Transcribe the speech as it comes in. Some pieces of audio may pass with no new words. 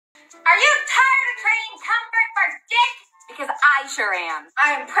Are you tired of trading comfort for dick? Because I sure am.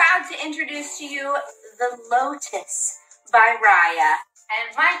 I am proud to introduce to you the Lotus by Raya. And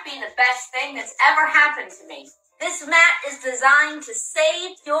it might be the best thing that's ever happened to me. This mat is designed to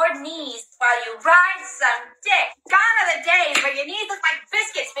save your knees while you ride some dick. Gone are the days where your knees look like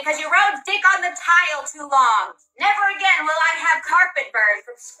biscuits because you rode dick on the tile too long. Never again will I have carpet burn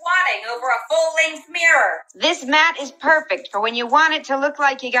from squatting over a full-length mirror. This mat is perfect for when you want it to look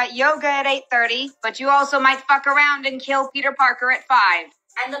like you got yoga at 8:30, but you also might fuck around and kill Peter Parker at 5.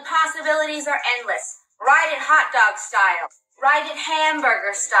 And the possibilities are endless. Ride it hot dog style. Ride it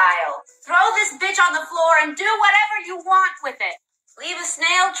hamburger style. Throw this bitch on the floor and do whatever you want with it. Leave a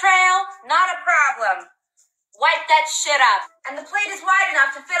snail trail? Not a problem. Wipe that shit up. And the plate is wide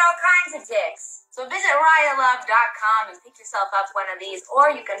enough to fit all kinds of dicks. So visit RayaLove.com and pick yourself up one of these, or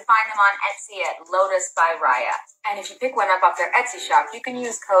you can find them on Etsy at Lotus by Raya. And if you pick one up off their Etsy shop, you can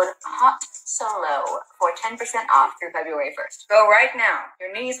use code HOTSOLO for 10% off through February 1st. Go right now. Your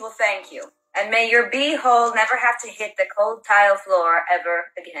knees will thank you. And may your beehole never have to hit the cold tile floor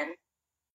ever again.